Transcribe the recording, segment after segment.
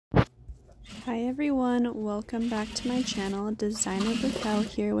Hi everyone, welcome back to my channel. Designer Briquel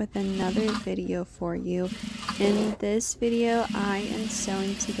here with another video for you. In this video I am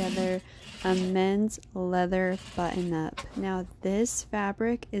sewing together a men's leather button-up. Now this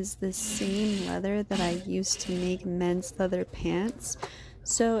fabric is the same leather that I used to make men's leather pants.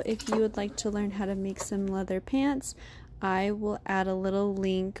 So if you would like to learn how to make some leather pants, I will add a little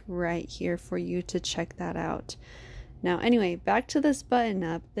link right here for you to check that out. Now anyway, back to this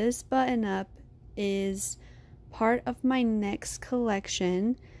button-up. This button-up is part of my next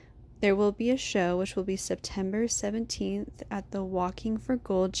collection. There will be a show which will be September 17th at the Walking for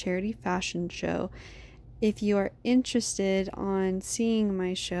Gold charity fashion show. If you are interested on seeing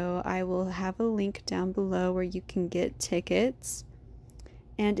my show, I will have a link down below where you can get tickets.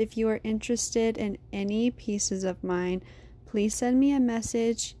 And if you are interested in any pieces of mine, please send me a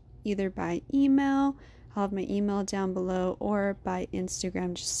message either by email, I'll have my email down below, or by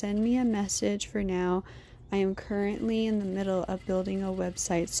Instagram. Just send me a message for now. I am currently in the middle of building a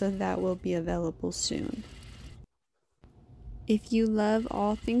website, so that will be available soon. If you love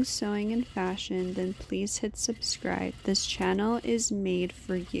all things sewing and fashion, then please hit subscribe. This channel is made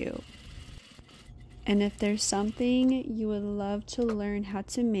for you. And if there's something you would love to learn how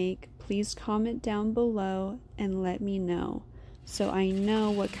to make, please comment down below and let me know, so I know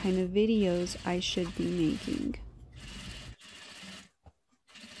what kind of videos I should be making.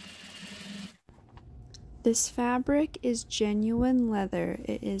 This fabric is genuine leather.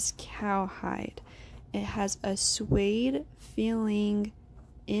 It is cowhide. It has a suede feeling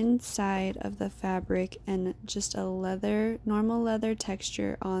inside of the fabric and just a normal leather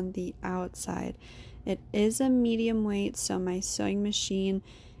texture on the outside. It is a medium weight, so my sewing machine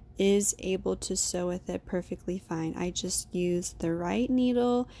is able to sew with it perfectly fine. I just used the right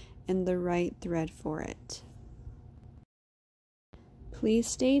needle and the right thread for it. Please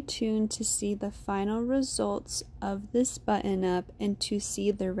stay tuned to see the final results of this button-up and to see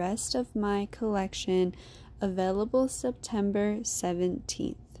the rest of my collection available September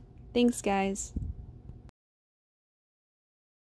 17th. Thanks, guys.